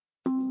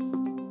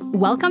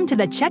Welcome to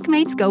the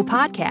Checkmates Go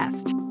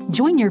podcast.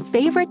 Join your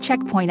favorite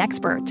checkpoint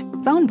expert,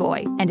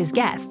 Phoneboy, and his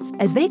guests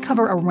as they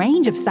cover a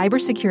range of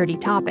cybersecurity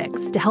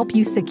topics to help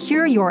you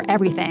secure your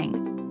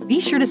everything.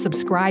 Be sure to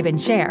subscribe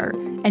and share,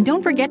 and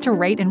don't forget to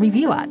rate and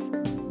review us.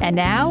 And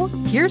now,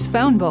 here's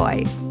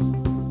Phoneboy.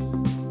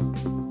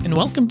 And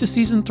welcome to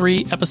Season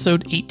 3,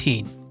 Episode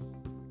 18.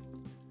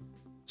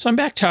 So I'm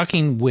back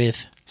talking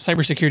with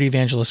cybersecurity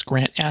evangelist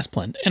Grant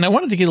Asplund, and I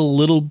wanted to get a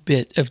little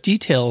bit of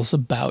details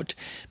about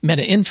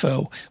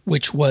MetaInfo,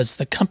 which was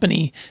the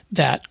company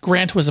that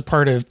Grant was a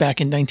part of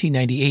back in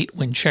 1998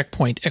 when Check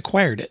Point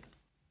acquired it.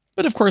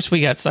 But of course,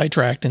 we got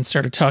sidetracked and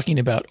started talking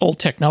about old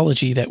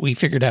technology that we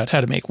figured out how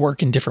to make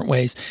work in different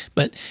ways.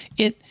 But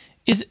it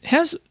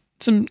has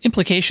some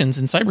implications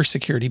in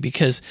cybersecurity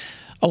because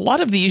a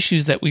lot of the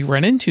issues that we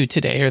run into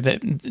today or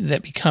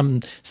that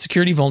become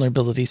security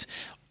vulnerabilities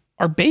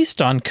are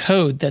based on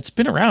code that's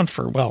been around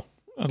for, well,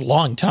 a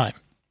long time.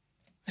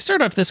 I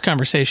start off this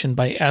conversation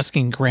by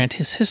asking Grant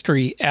his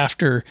history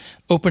after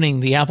opening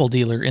the Apple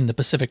dealer in the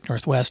Pacific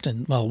Northwest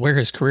and, well, where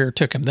his career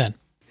took him then.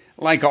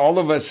 Like all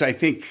of us, I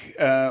think,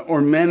 or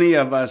many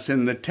of us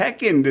in the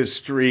tech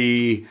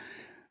industry,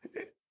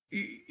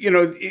 you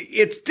know,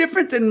 it's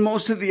different than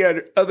most of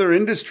the other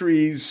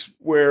industries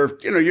where,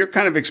 you know, you're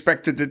kind of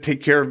expected to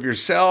take care of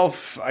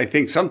yourself. I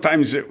think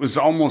sometimes it was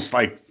almost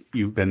like,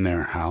 you've been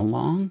there how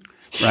long?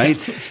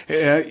 Right?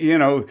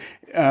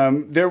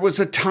 There was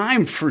a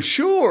time for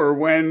sure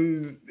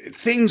when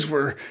things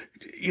were,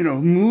 you know,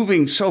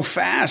 moving so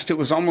fast, it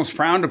was almost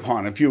frowned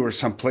upon if you were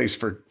someplace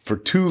for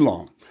too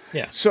long.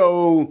 Yeah.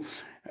 So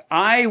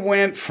I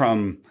went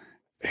from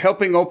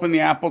helping open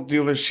the Apple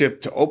dealership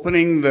to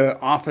opening the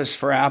office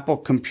for Apple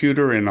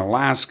Computer in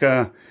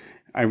Alaska.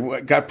 I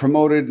got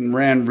promoted and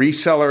ran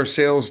reseller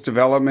sales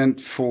development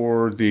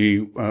for the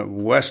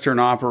Western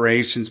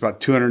operations,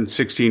 about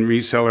 216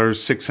 resellers,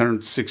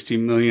 $660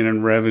 million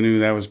in revenue.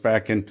 That was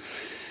back in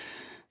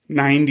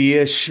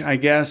 90-ish, I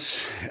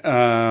guess.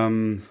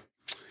 And,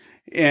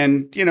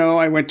 you know,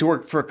 I went to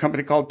work for a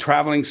company called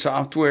Traveling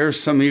Software.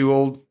 Some of you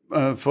old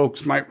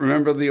folks might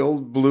remember the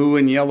old blue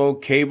and yellow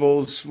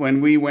cables when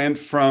we went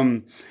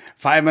from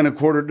 5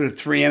 1/4 to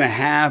 3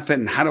 1/2.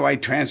 And how do I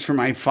transfer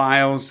my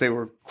files? They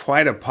were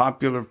quite a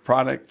popular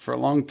product for a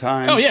long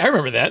time. Oh, yeah, I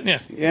remember that. Yeah.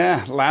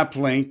 Yeah,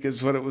 LapLink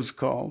is what it was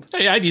called. Oh,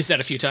 yeah, I've used that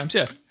a few times,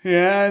 yeah.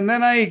 Yeah, and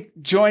then I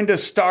joined a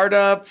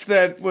startup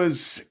that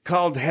was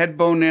called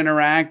Headbone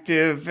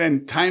Interactive,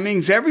 and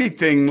timing's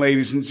everything,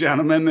 ladies and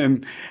gentlemen.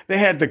 And they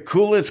had the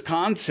coolest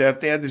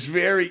concept. They had this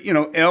very, you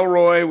know,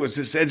 Elroy was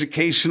this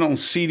educational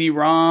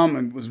CD-ROM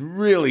and was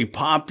really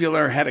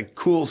popular, had a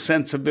cool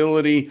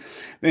sensibility,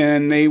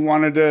 and they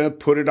wanted to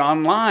put it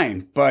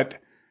online. But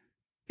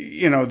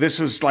you know, this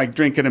was like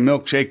drinking a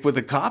milkshake with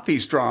a coffee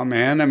straw,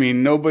 man. I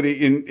mean,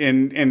 nobody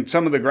in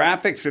some of the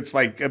graphics, it's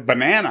like a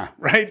banana,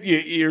 right?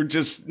 You're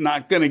just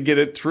not going to get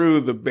it through.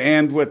 The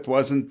bandwidth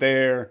wasn't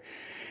there.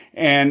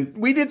 And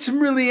we did some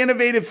really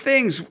innovative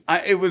things.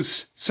 It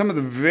was some of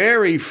the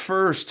very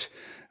first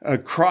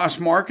cross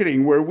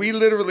marketing where we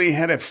literally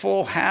had a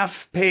full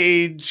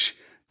half-page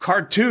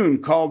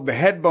cartoon called The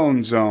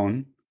Headbone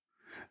Zone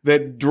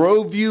that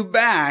drove you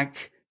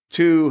back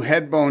to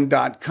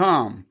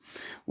headbone.com.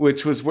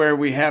 which was where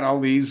we had all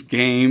these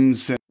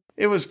games. And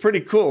it was pretty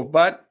cool,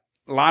 but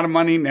a lot of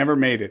money, never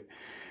made it.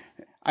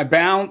 I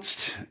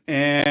bounced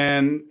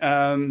and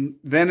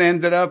then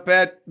ended up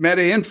at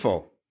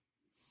MetaInfo.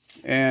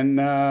 And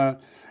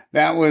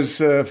that was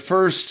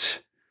first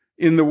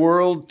in the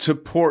world to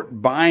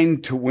port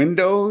Bind to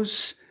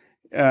Windows.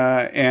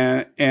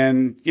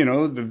 And you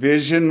know, the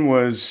vision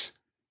was...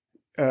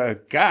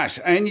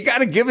 and you got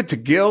to give it to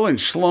Gil and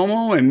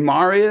Shlomo and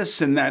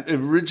Marius and that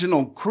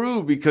original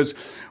crew, because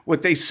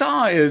what they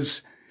saw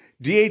is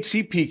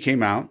DHCP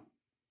came out,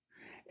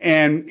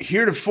 and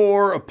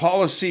heretofore a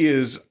policy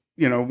is,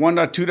 you know,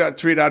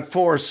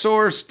 1.2.3.4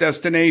 source,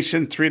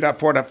 destination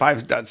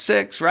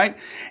 3.4.5.6, right?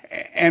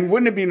 And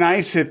wouldn't it be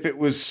nice if it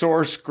was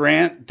source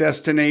Grant,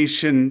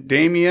 destination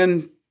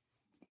Damien,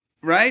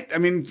 right? I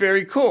mean,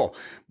 very cool.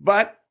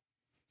 But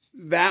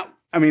that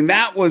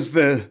was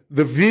the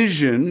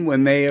vision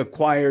when they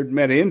acquired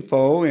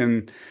MetaInfo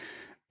in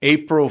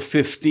April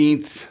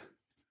 15th,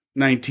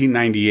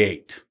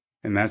 1998.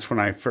 And that's when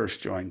I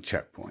first joined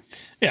Check Point.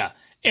 Yeah.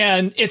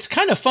 And it's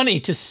kind of funny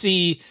to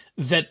see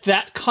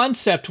that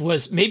concept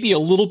was maybe a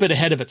little bit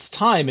ahead of its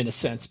time in a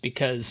sense,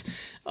 because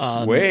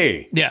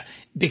yeah,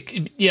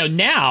 you know,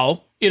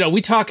 now, you know,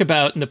 we talk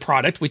about in the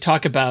product, we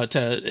talk about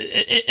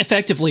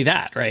effectively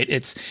that, right?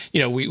 It's,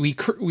 you know,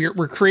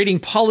 we're creating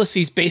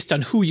policies based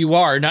on who you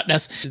are, not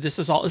necessarily. This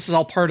is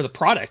all part of the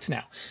product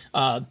now.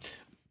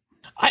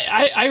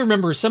 I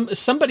remember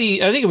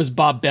somebody, I think it was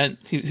Bob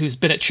Bent, who's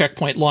been at Check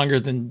Point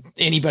longer than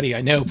anybody I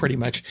know, pretty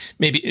much,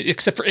 maybe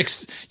except for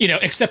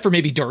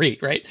maybe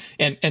Dorit, right?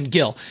 And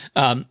Gil.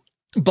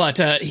 But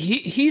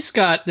he's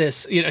got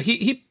this, you know,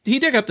 he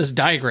dug up this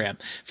diagram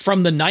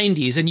from the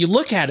 90s, and you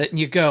look at it and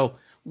you go,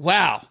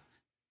 wow,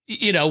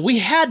 you know, we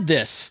had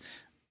this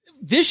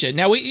vision.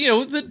 Now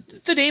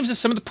the names of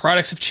some of the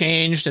products have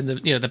changed, and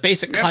the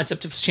basic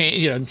concept has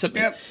changed.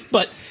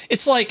 But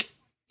it's like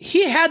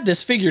he had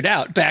this figured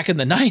out back in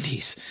the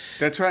 90s.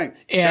 That's right.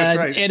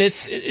 And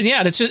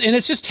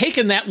it's just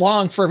taken that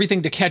long for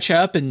everything to catch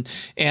up, and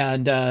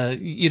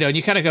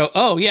you kind of go,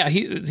 oh yeah,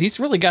 he's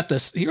really got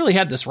this. He really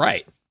had this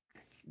right.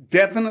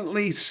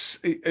 Definitely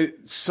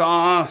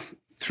saw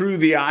through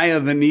the eye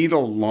of the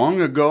needle long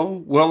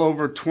ago, well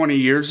over 20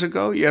 years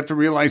ago. You have to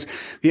realize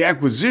the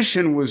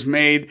acquisition was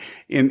made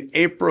in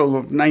April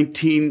of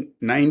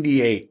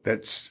 1998.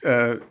 That's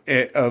of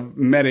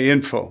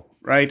MetaInfo,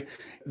 right?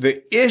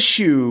 The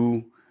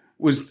issue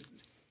was,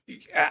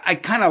 I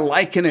kind of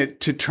liken it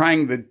to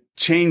trying to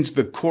change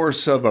the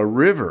course of a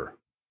river,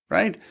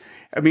 right?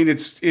 I mean,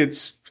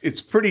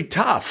 it's pretty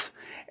tough.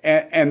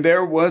 And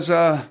there was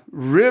a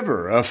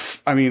river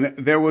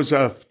there was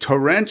a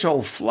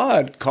torrential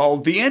flood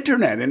called the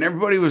internet, and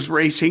everybody was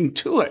racing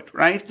to it,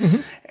 right?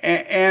 Mm-hmm.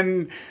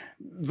 And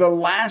the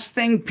last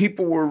thing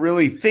people were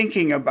really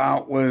thinking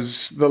about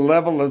was the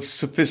level of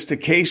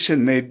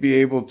sophistication they'd be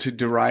able to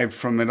derive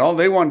from it. All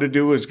they wanted to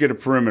do was get a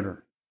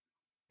perimeter.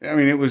 I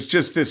mean, it was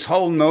just this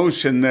whole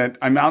notion that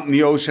I'm out in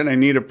the ocean, I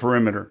need a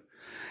perimeter.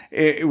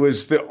 It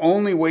was the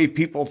only way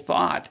people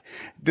thought,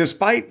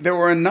 despite there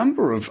were a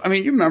number of,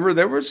 you remember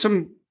there were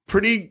some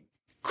pretty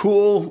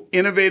cool,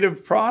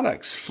 innovative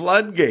products,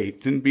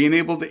 Floodgate, and being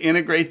able to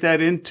integrate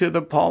that into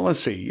the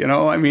policy.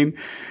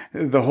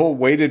 The whole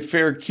weighted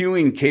fair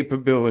queuing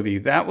capability,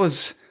 that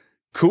was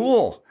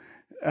cool,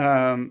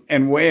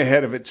 and way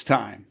ahead of its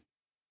time.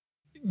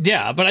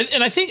 Yeah, but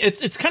I think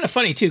it's kind of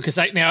funny too, because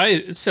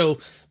so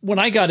when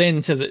I got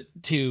into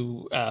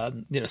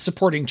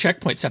supporting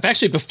Checkpoint stuff,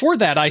 actually before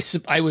that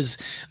I was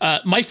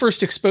my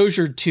first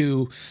exposure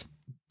to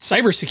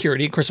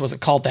cybersecurity. Of course, it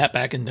wasn't called that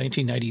back in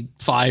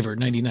 1995 or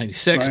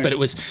 1996, right. But it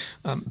was.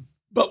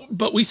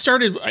 But we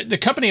started, the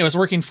company I was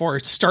working for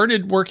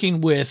started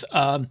working with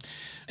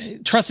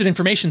trusted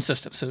information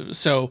systems.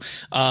 So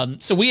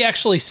we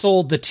actually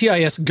sold the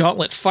TIS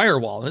Gauntlet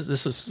firewall.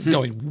 This is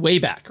going way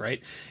back,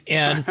 right?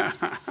 And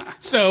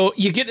so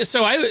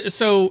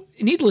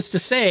needless to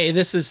say,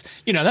 this is,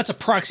 that's a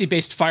proxy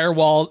based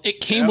firewall. It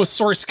came with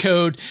source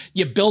code.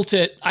 You built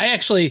it. I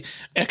actually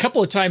a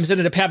couple of times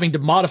ended up having to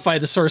modify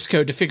the source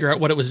code to figure out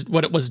what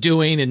it was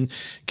doing. And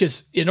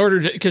because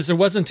there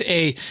wasn't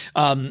a,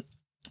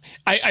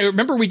 I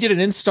remember we did an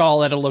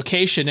install at a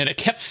location and it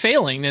kept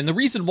failing. And the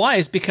reason why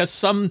is because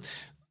some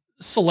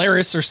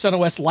Solaris or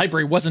SunOS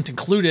library wasn't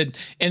included.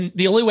 And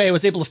the only way I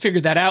was able to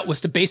figure that out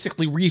was to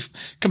basically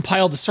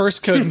recompile the source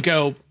code and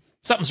go,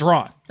 something's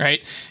wrong,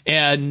 right?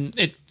 And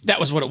that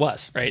was what it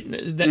was, right?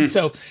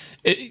 So,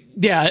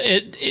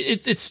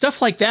 it's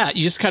stuff like that.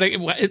 You just kind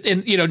of,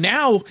 and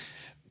now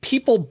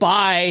people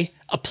buy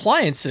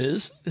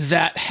appliances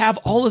that have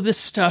all of this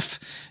stuff,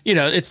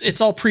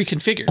 it's all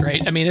pre-configured,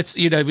 right? I mean, it's,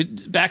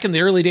 back in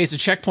the early days of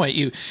Checkpoint,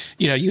 you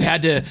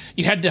had to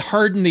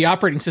harden the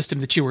operating system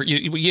that you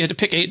had to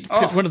pick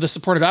one of the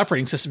supported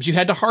operating systems. You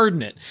had to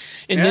harden it.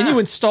 And then you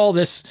install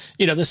this,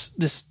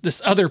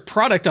 this other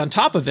product on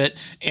top of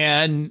it.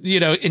 And,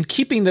 and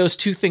keeping those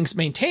two things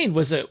maintained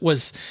was a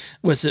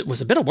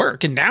bit of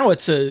work. And now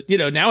it's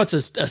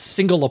a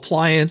single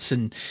appliance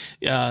and,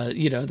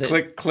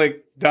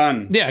 click,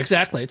 done. Yeah,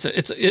 exactly.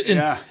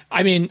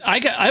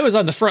 I was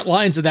on the front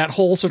lines of that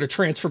whole sort of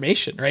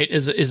transformation, right?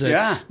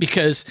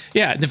 Because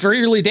in the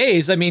very early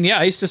days, I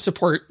used to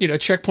support,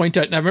 Checkpoint.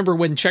 And I remember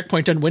when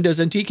Checkpoint on Windows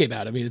NT came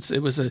out.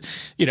 It was and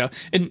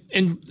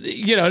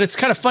it's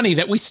kind of funny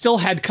that we still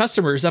had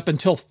customers up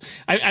until,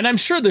 and I'm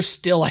sure there's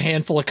still a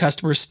handful of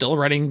customers still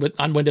running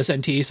on Windows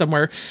NT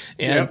somewhere.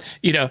 And,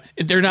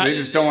 they're not, they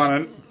just don't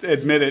want to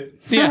admit it.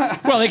 Yeah.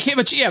 Well, they can't,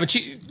 but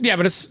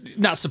it's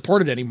not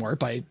supported anymore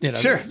by,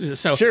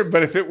 Sure.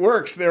 But if it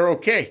works, they're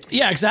okay.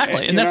 Yeah,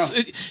 exactly. And that's,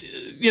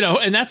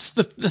 and that's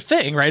the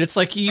thing, right? It's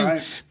like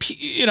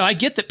I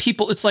get that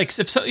people, it's like,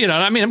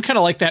 I'm kind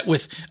of like that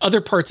with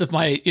other parts of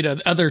my,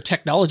 other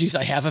technologies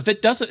I have.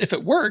 If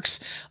it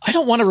works, I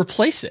don't want to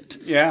replace it.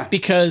 Yeah.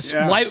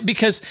 Why?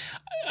 Because,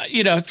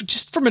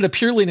 just from a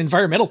purely an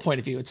environmental point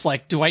of view, it's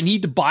like, do I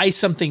need to buy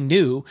something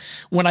new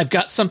when I've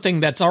got something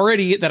that I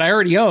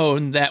already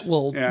own that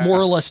will more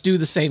or less do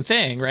the same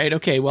thing, right?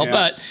 Okay, well,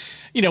 but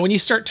when you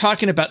start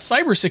talking about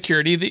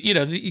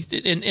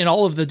cybersecurity, and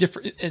all of the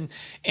different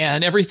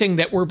and everything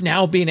that we're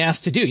now being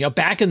asked to do,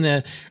 back in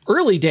the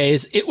early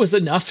days, it was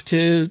enough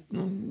to,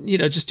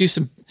 just do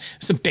some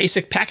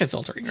basic packet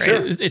filtering, right?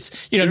 Sure.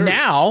 It's,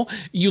 now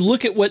you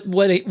look at what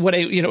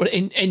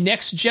a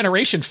next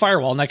generation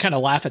firewall, and I kind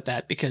of laugh at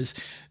that because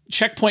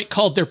Checkpoint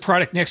called their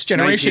product Next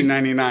Generation.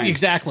 1999.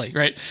 Exactly.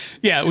 Right.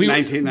 Yeah.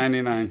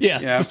 1999.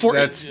 Yeah. Before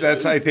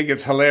that's, I think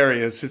it's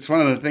hilarious. It's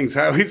one of the things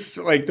I always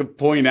like to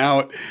point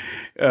out,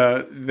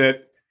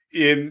 that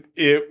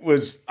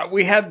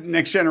we had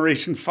Next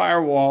Generation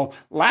firewall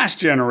last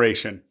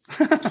generation.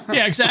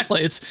 Yeah,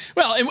 exactly. It's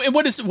and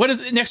what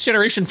is Next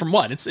Generation from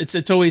what?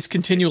 It's always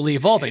continually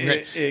evolving,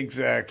 right?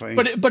 Exactly.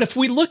 But if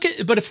we look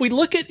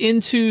at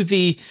into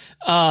the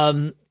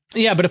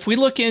Yeah, but if we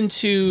look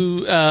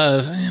into,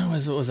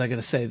 what was I going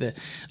to say?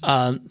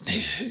 I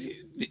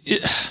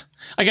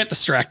got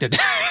distracted.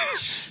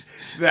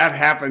 That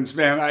happens,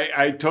 man.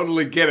 I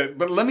totally get it.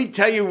 But let me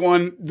tell you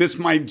one, this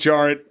might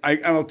jar it.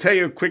 I'll tell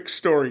you a quick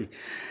story.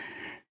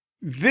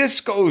 This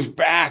goes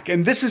back,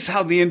 and this is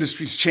how the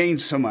industry's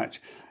changed so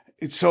much.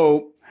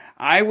 So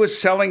I was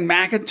selling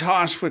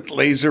Macintosh with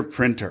laser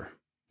printer,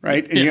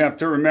 right? And you have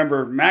to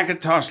remember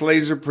Macintosh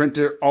laser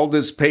printer,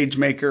 Aldus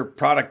PageMaker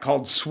product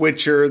called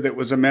Switcher that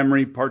was a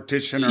memory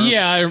partitioner.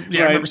 I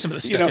remember some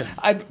of the stuff.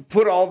 I'd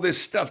put all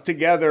this stuff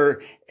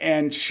together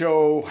and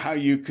show how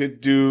you could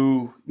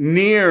do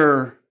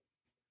near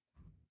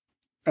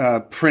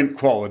print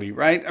quality,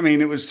 right? I mean,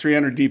 it was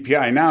 300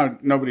 DPI. Now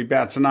nobody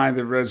bats an eye.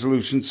 The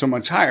resolution's so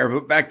much higher.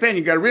 But back then,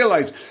 you got to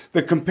realize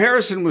the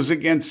comparison was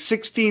against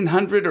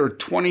 1600 or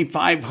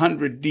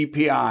 2500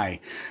 DPI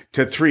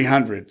to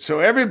 300. So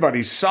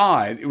everybody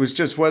saw it. It was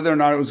just whether or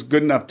not it was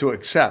good enough to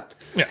accept.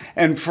 Yeah.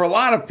 And for a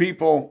lot of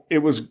people, it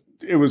was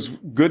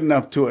good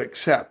enough to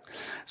accept.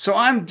 So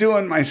I'm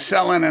doing my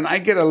selling, and I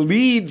get a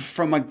lead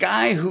from a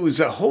guy who's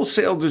a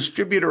wholesale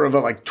distributor of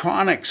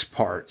electronics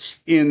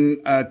parts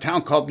in a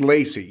town called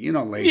Lacey. You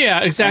know Lacey.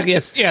 Yeah, exactly.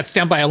 It's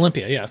down by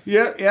Olympia. Yeah.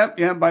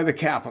 Yeah, by the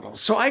Capitol.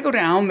 So I go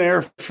down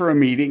there for a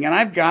meeting, and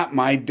I've got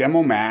my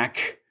demo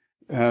Mac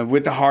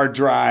with the hard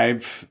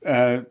drive,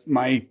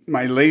 my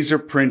laser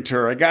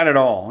printer. I got it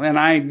all, and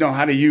I know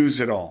how to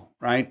use it all,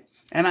 right?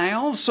 And I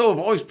also have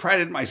always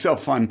prided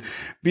myself on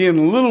being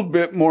a little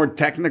bit more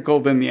technical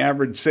than the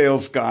average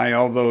sales guy,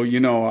 although,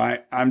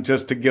 I'm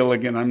just a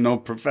Gilligan. I'm no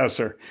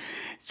professor.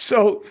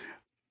 So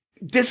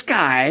this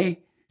guy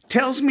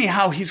tells me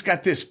how he's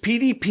got this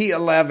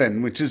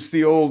PDP-11, which is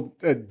the old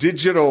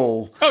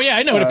digital. Oh, yeah,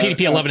 I know what a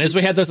PDP-11 is.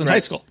 We had those in high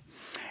school.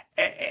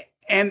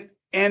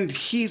 And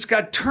he's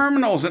got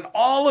terminals, and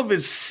all of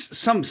his,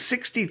 some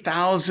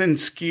 60,000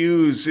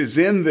 SKUs is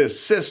in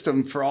this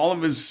system for all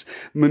of his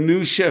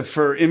minutia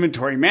for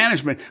inventory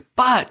management,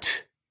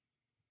 but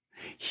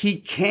he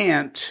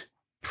can't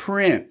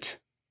print.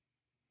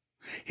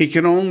 He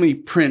can only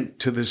print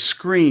to the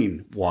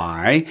screen.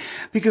 Why?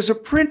 Because a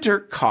printer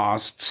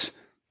costs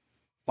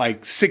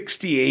like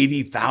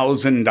 $60,000,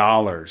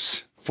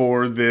 $80,000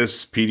 for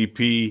this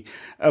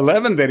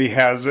PDP-11 that he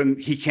has, and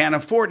he can't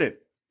afford it.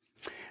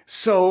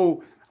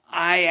 So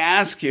I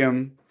ask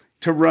him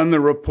to run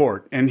the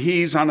report, and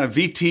he's on a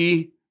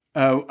VT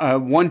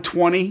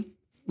 120. Right?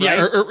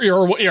 Yeah,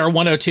 or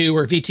 102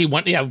 or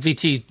VT1. Yeah,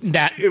 VT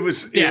that. It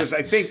was,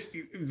 I think,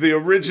 the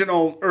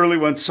original early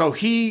one. So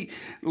he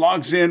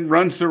logs in,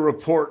 runs the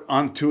report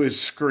onto his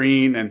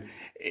screen, and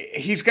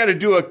he's got to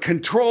do a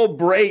control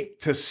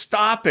break to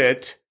stop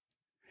it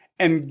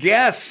and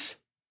guess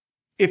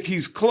if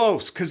he's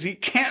close, because he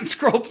can't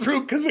scroll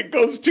through because it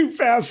goes too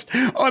fast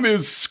on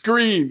his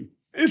screen.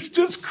 It's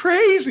just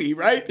crazy,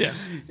 right? Yeah.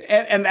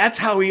 And that's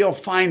how he'll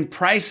find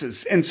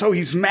prices. And so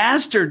he's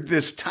mastered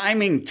this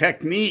timing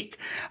technique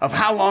of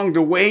how long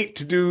to wait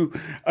to do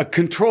a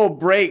control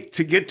break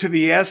to get to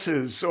the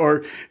S's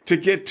or to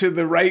get to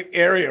the right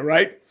area,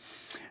 right?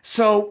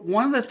 So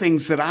one of the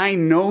things that I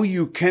know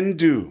you can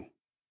do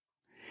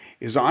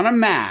is on a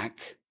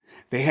Mac,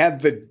 they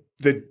have the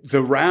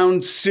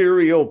round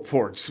serial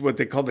ports, what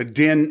they call the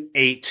DIN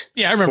 8.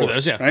 Yeah, I remember ports,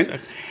 those, yeah. Right?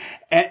 Exactly.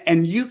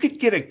 And you could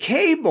get a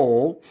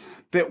cable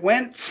that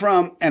went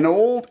from an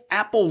old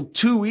Apple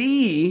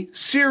IIe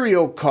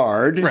serial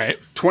card, right,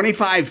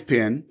 25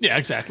 pin. Yeah,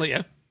 exactly,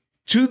 yeah.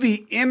 To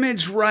the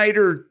Image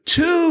Writer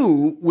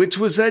 2, which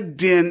was a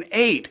DIN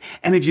 8.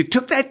 And if you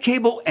took that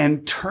cable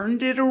and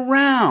turned it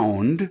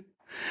around,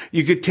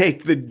 you could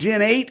take the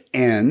DIN 8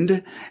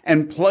 end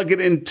and plug it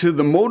into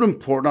the modem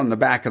port on the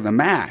back of the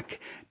Mac.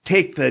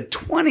 Take the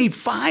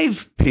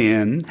 25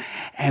 pin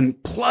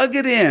and plug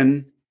it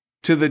in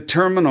to the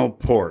terminal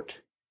port.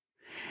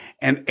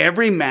 And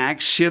every Mac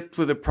shipped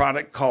with a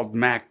product called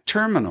Mac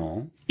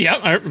Terminal. Yeah,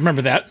 I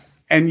remember that.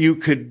 And you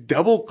could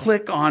double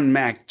click on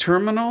Mac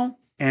Terminal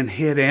and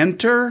hit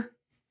enter,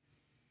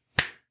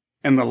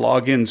 and the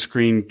login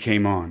screen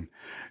came on.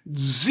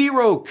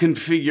 Zero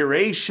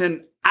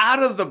configuration,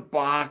 out of the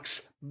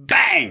box,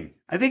 bang!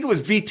 I think it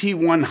was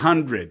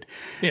VT100.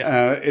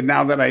 Yeah. And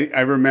now that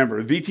I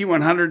remember,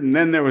 VT100, and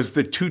then there was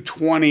the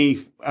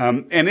 220,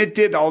 and it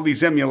did all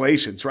these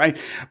emulations, right?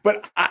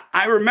 But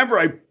I remember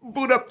I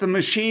boot up the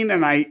machine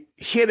and I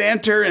hit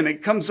enter, and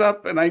it comes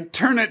up, and I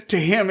turn it to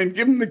him and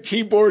give him the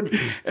keyboard,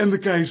 and the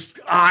guy's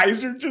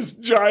eyes are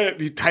just giant.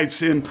 He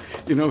types in,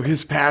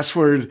 his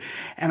password,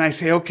 and I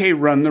say, okay,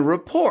 run the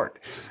report.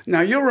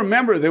 Now, you'll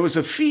remember there was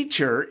a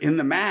feature in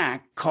the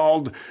Mac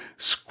called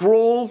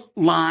scroll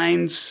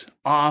lines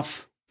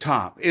off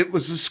top. It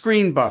was a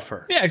screen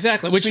buffer. Yeah,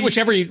 exactly. Which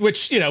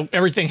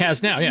everything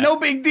has now. Yeah. No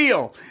big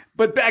deal.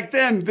 But back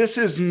then, this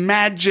is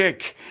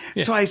magic.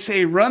 Yeah. So I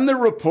say, run the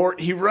report.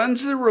 He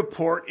runs the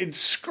report. It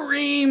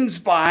screams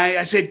by.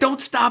 I say,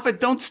 don't stop it.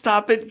 Don't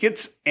stop it.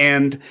 Gets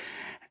end.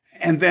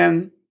 And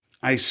then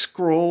I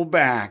scroll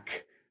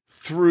back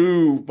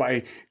through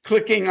by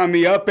clicking on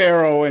the up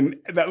arrow and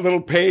that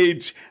little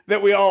page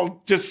that we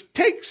all just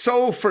take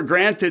so for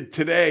granted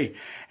today.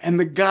 And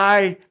the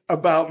guy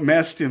about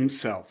messed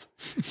himself.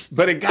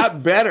 But it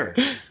got better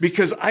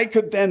because I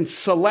could then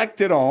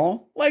select it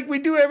all like we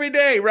do every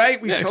day,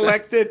 right? We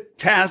select it,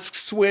 task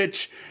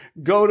switch,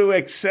 go to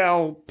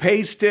Excel,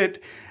 paste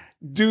it,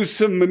 do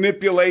some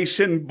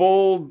manipulation,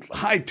 bold,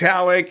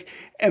 italic,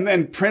 and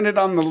then print it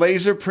on the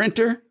laser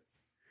printer.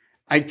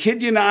 I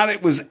kid you not,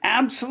 it was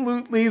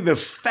absolutely the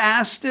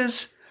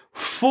fastest,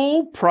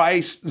 full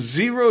price,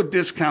 zero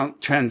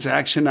discount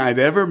transaction I'd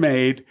ever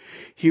made.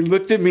 He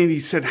looked at me and he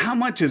said, "How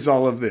much is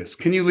all of this?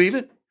 Can you leave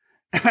it?"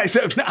 And I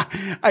said, "No,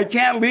 I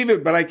can't leave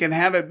it, but I can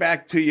have it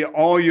back to you,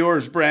 all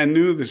yours, brand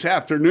new this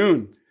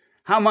afternoon."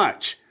 "How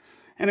much?"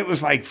 And it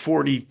was like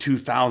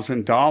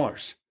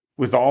 $42,000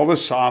 with all the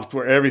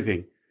software,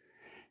 everything.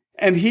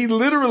 And he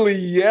literally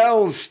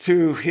yells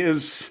to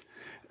his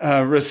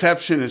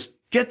receptionist,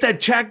 "Get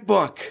that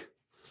checkbook."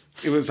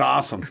 It was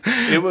awesome.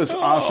 It was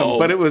awesome.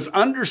 But it was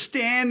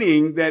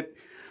understanding that,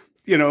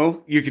 you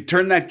know, you could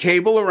turn that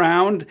cable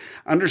around,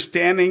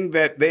 understanding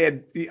that they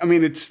had, I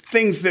mean, it's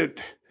things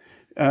that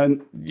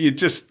you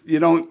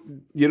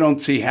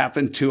don't see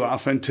happen too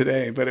often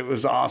today, but it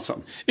was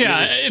awesome.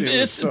 Yeah. It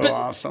was so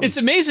awesome. It's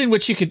amazing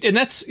what you could, and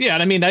that's, yeah.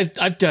 I mean,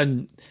 I've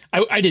done,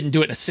 I didn't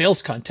do it in a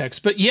sales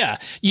context, but yeah,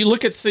 you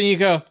look at something, you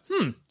go,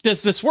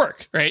 does this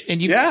work? Right.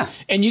 And you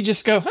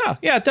just go, oh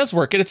yeah, it does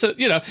work. And it's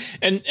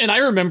and I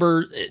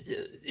remember,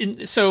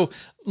 so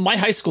my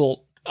high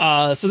school,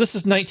 so this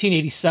is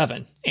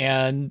 1987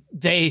 and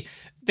they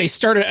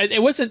started,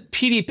 it wasn't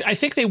PDP. I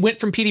think they went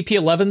from PDP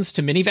 11s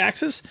to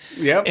Minivaxes.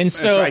 Yep. And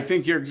so I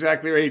think you're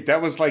exactly right.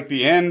 That was like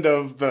the end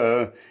of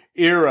the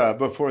era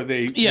before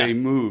they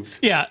moved.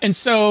 Yeah. And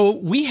so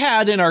we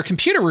had in our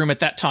computer room at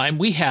that time,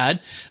 we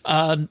had,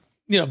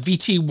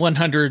 VT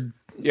 100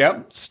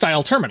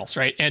 style terminals,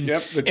 right? And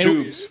the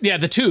tubes.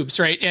 The tubes,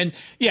 right? And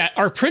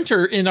our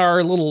printer in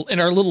our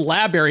little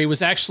lab area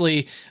was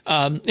actually,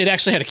 it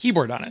actually had a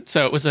keyboard on it.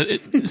 So it was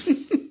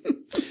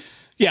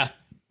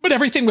but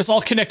everything was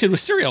all connected with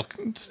serial.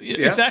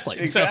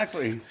 Exactly. So,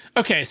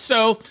 okay.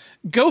 So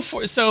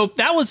so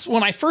that was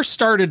when I first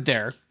started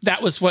there.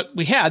 That was what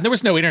we had. There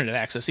was no internet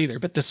access either,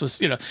 but this was,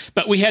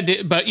 but we had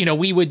to,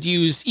 we would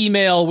use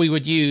email. We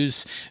would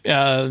use,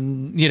 I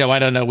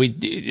don't know.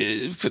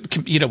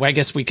 I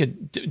guess we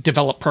could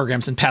develop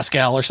programs in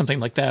Pascal or something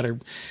like that,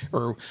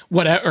 or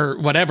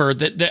whatever.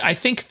 That I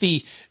think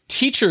the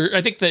teacher,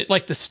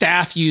 the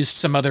staff used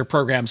some other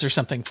programs or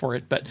something for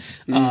it, but,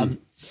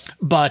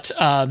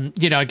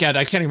 again,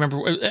 I can't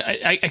remember.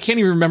 I can't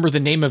even remember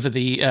the name of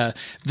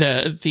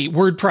the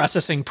word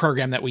processing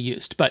program that we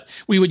used, but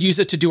we would use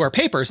it to do our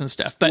papers and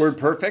stuff. But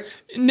WordPerfect?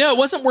 No, it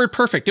wasn't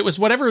WordPerfect. It was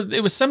whatever.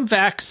 It was some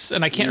Vax,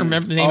 and I can't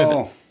remember the name of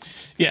it.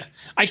 Yeah,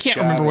 I can't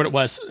remember what it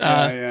was.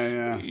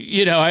 I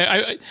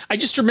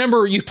just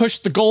remember you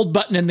pushed the gold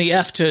button and the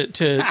F to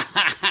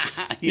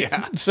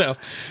yeah. So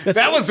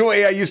that was the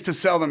way I used to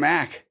sell the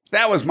Mac.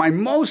 That was my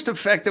most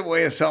effective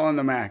way of selling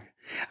the Mac.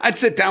 I'd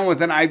sit down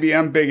with an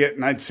IBM bigot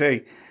and I'd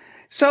say,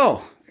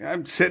 "So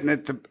I'm sitting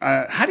at the,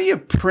 how do you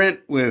print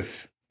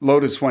with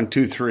Lotus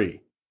 123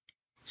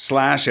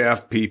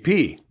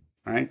 /FPP?"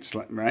 Right?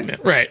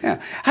 Right.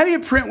 Yeah. How do you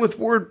print with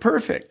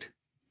WordPerfect?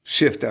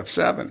 Shift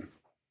F7.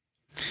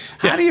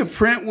 How do you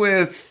print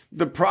with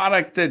the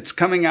product that's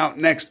coming out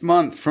next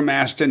month from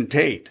Ashton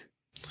Tate?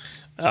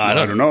 I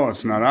don't know.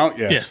 It's not out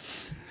yet. Yeah.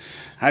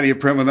 How do you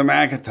print with a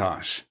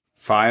Macintosh?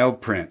 File,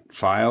 print,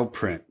 file,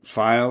 print,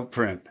 file,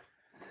 print.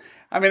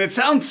 I mean, it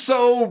sounds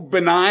so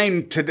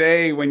benign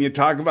today when you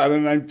talk about it,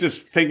 and I'm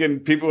just thinking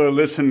people are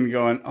listening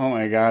going, "Oh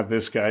my God,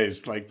 this guy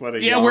is like, what a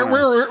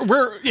yawner."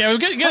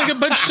 We've got a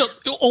bunch of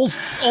old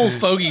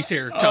fogies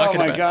here talking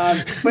about. Oh my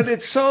God. But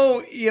it's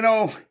so,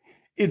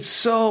 it's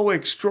so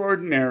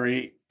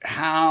extraordinary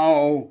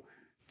how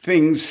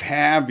things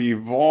have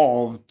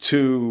evolved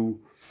to,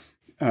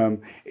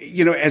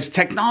 as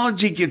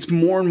technology gets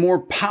more and more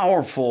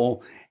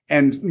powerful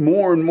and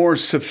more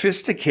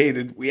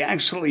sophisticated, we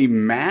actually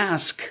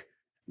mask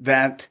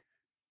that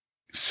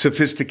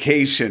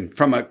sophistication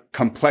from a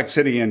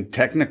complexity and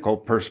technical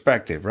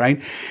perspective,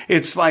 right?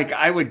 It's like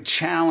I would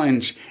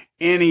challenge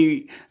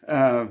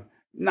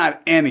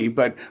not any,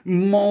 but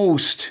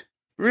most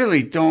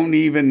really don't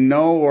even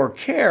know or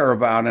care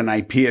about an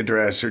IP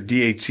address or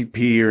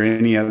DHCP or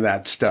any of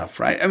that stuff,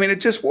 right? I mean,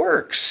 it just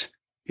works.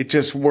 It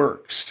just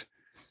works.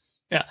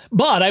 Yeah,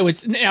 but I would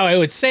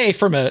say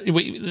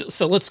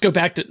so let's go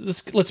back to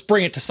let's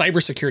bring it to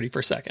cybersecurity for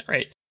a second,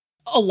 right?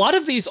 A lot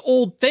of these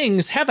old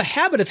things have a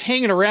habit of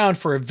hanging around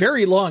for a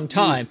very long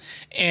time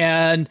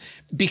and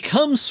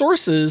become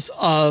sources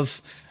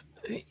of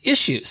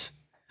issues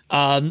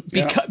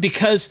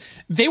because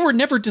they were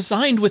never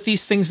designed with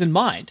these things in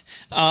mind.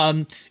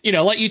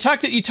 Like you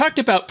talked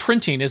about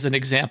printing as an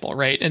example,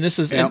 right? And this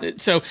is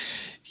so.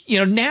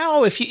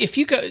 Now if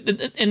you go,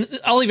 and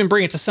I'll even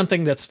bring it to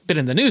something that's been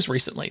in the news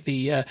recently.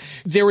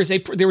 There was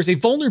a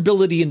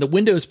vulnerability in the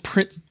Windows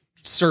print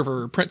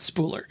server, print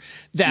spooler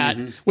that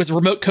was a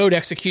remote code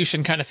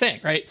execution kind of thing,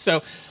 right?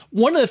 So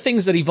one of the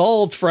things that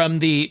evolved from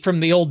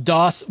the old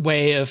DOS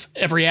way of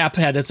every app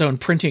had its own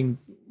printing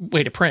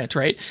way to print,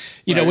 right?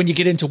 You know, when you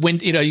get into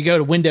you go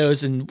to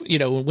Windows and,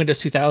 Windows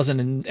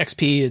 2000 and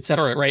XP, et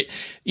cetera, right?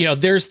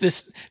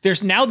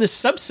 There's now this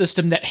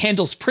subsystem that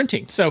handles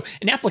printing. So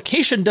an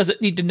application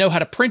doesn't need to know how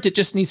to print. It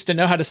just needs to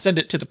know how to send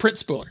it to the print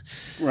spooler.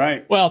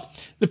 Right. Well,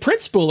 the print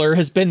spooler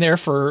has been there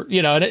for,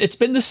 and it's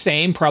been the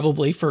same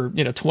probably for,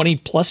 20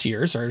 plus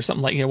years or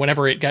something like,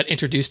 whenever it got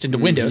introduced into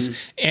Windows.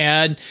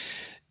 And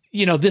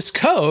this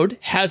code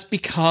has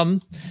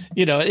become,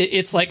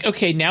 it's like,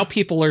 okay, now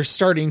people are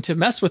starting to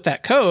mess with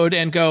that code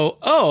and go,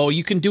 oh,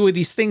 you can do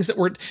these things that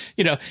were,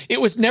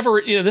 it was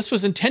never, this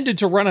was intended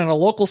to run on a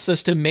local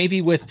system,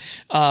 maybe with,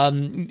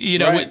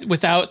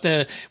 without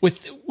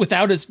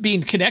us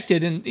being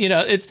connected. And,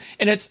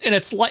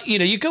 it's like,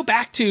 you go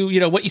back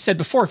to, what you said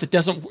before,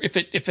 if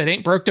it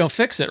ain't broke, don't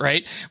fix it.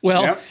 Right.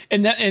 Well,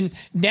 and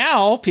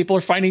now people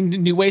are finding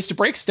new ways to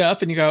break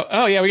stuff and you go,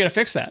 oh yeah, we got to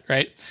fix that.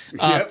 Right.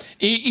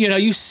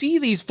 You see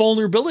these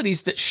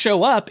vulnerabilities that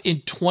show up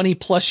in 20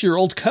 plus year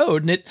old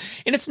code. And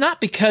it's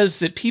not because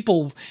that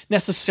people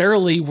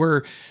necessarily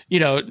were,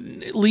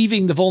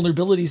 leaving the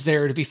vulnerabilities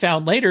there to be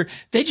found later.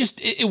 They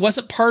just, it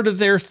wasn't part of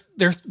their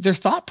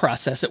thought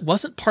process. It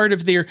wasn't part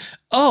of their,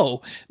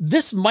 oh,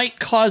 this might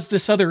cause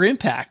this other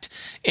impact.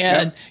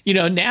 And,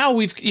 now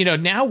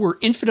now we're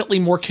infinitely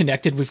more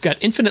connected. We've got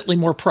infinitely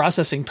more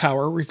processing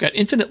power. We've got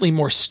infinitely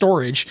more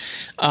storage.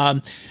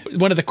 One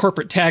of the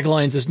corporate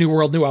taglines is new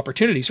world, new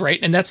opportunities, right?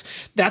 And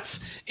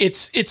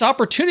it's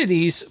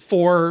opportunities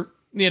for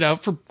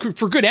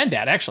good and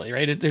bad, actually,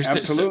 right?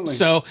 Absolutely.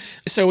 So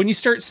when you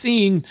start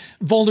seeing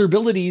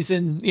vulnerabilities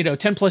in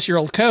 10 plus year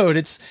old code,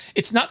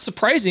 it's not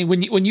surprising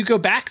when you go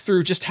back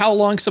through just how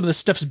long some of this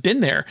stuff's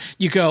been there.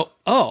 You go,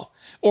 oh.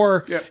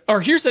 Or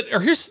here's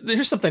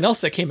something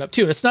else that came up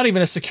too. It's not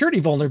even a security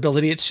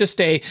vulnerability. It's just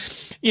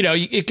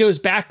it goes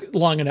back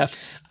long enough.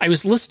 I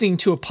was listening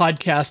to a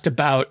podcast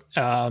about,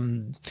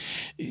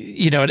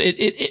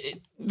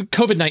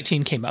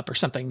 COVID-19 came up or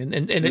something.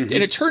 And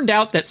it turned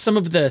out that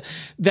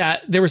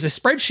that there was a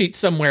spreadsheet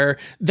somewhere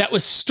that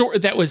was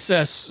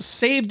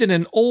saved in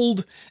an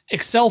old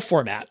Excel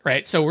format,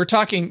 right? So we're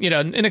talking,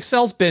 and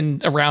Excel's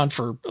been around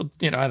for, I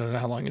don't know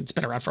how long it's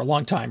been around for, a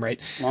long time, right?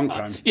 Long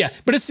time.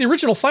 But it's the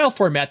original file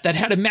format that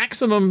had a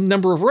maximum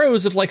number of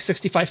rows of like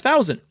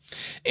 65,000.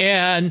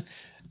 And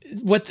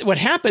what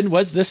happened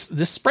was this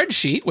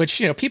spreadsheet,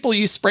 which, people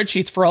use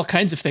spreadsheets for all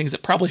kinds of things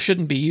that probably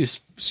shouldn't be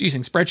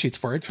using spreadsheets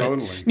for it.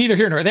 Totally. Neither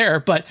here nor there,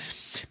 but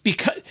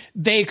because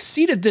they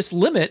exceeded this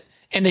limit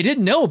and they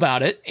didn't know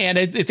about it, and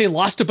they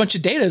lost a bunch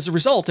of data as a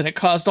result, and it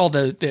caused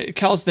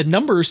the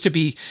numbers to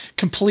be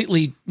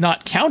completely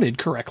not counted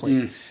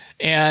correctly.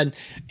 And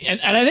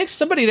I think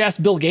somebody had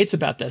asked Bill Gates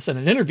about this in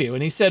an interview,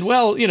 and he said,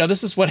 well,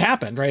 this is what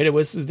happened, right? It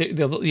was,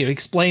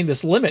 explain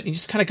this limit, and you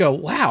just kind of go,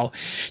 wow,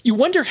 you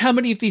wonder how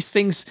many of these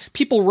things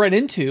people run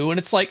into. And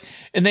it's like,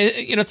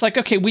 it's like,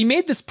 okay, we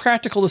made this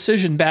practical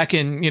decision back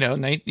in,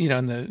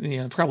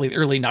 probably the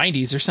early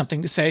 90s or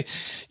something to say,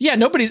 yeah,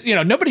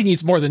 nobody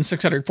needs more than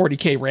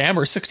 640K RAM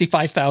or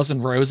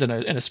 65,000 rows in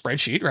a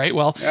spreadsheet, right?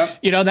 Well,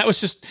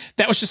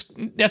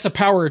 that's a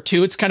power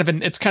too. It's kind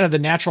of the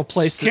natural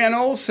place. Ken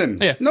Olsen.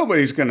 Yeah.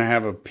 Nobody's going to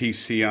have a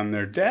PC on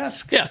their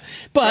desk. Yeah,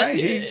 but right?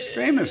 He's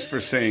famous for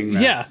saying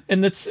that. Yeah,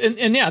 and that's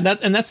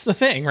the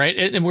thing, right?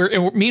 And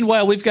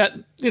meanwhile we've got,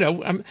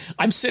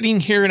 I'm sitting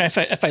here, and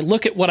if I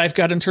look at what I've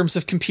got in terms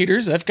of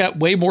computers, I've got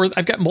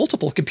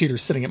multiple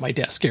computers sitting at my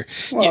desk here.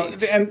 Well,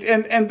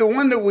 and the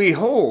one that we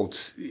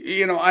hold,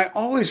 I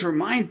always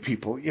remind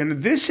people,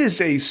 this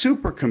is a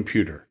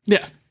supercomputer.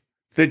 Yeah.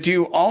 That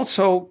you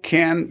also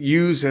can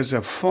use as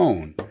a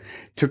phone.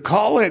 To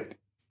call it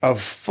a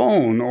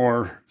phone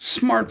or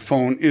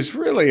smartphone is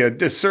really a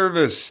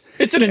disservice.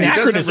 It's an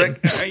anachronism.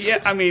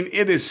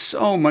 It is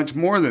so much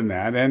more than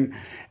that. And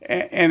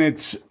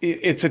it's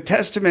a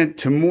testament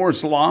to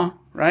Moore's Law,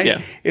 right?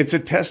 Yeah. It's a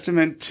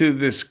testament to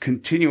this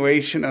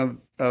continuation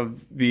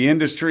of the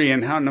industry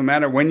and how no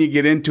matter when you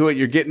get into it,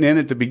 you're getting in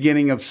at the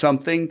beginning of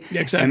something.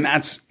 Yeah, exactly.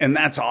 And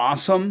that's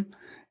awesome.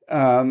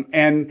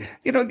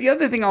 The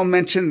other thing I'll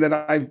mention that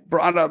I've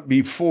brought up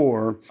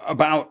before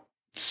about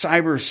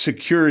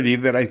cybersecurity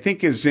that I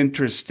think is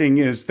interesting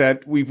is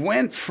that we've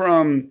went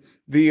from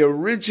the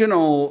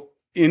original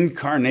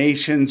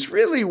incarnations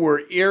really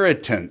were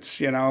irritants,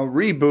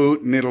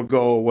 reboot and it'll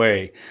go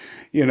away.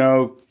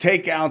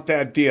 Take out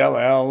that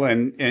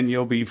DLL and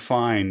you'll be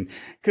fine.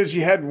 Because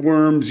you had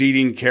worms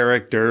eating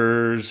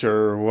characters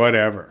or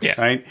whatever,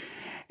 right?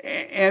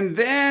 And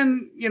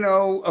then,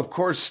 of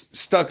course,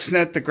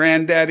 Stuxnet, the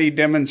granddaddy,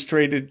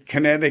 demonstrated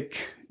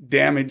kinetic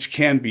damage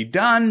can be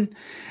done.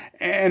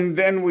 And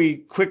then we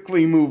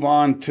quickly move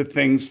on to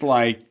things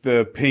like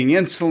the ping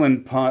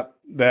insulin pump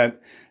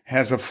that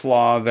has a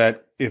flaw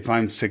that if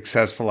I'm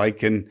successful, I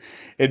can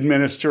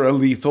administer a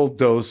lethal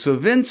dose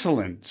of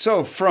insulin.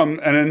 So from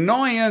an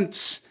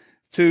annoyance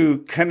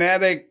to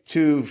kinetic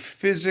to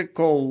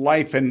physical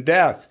life and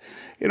death,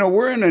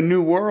 we're in a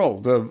new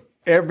world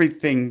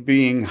everything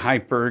being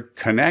hyper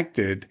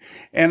connected.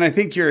 And I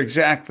think you're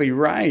exactly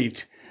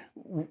right.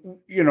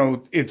 You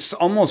know, it's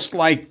almost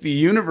like the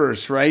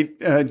universe, right,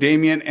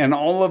 Damien, and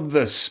all of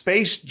the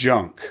space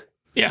junk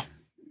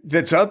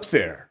that's up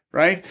there,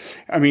 right?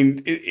 I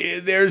mean,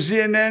 there's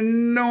an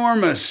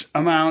enormous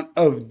amount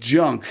of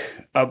junk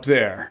up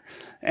there.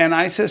 And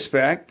I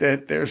suspect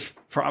that there's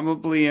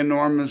probably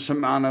enormous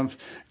amount of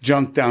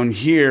junk down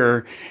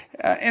here.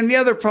 And the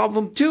other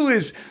problem, too,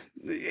 is,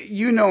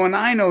 you know, and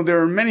I know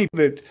there are many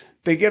that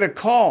they get a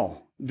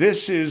call.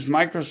 This is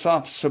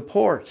Microsoft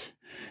support.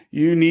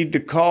 You need to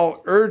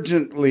call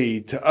urgently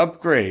to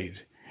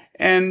upgrade.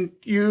 And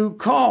you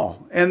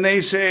call and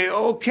they say,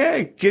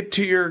 okay, get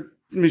to your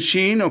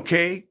machine.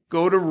 Okay,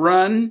 go to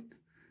run,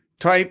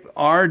 type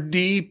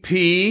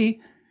RDP,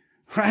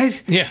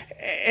 right? Yeah.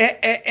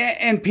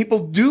 And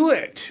people do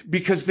it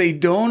because they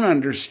don't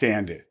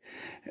understand it.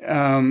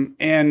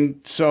 And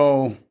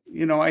so,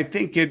 you know, I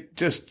think it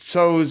just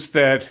shows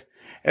that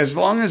as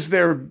long as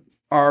there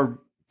are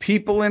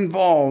people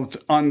involved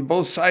on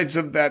both sides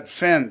of that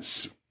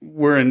fence,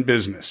 we're in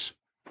business.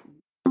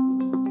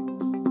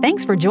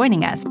 Thanks for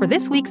joining us for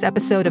this week's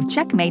episode of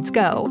Checkmates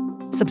Go.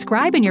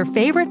 Subscribe in your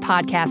favorite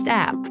podcast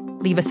app,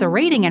 leave us a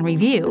rating and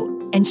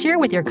review, and share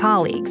with your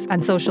colleagues on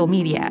social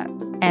media.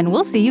 And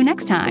we'll see you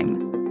next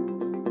time.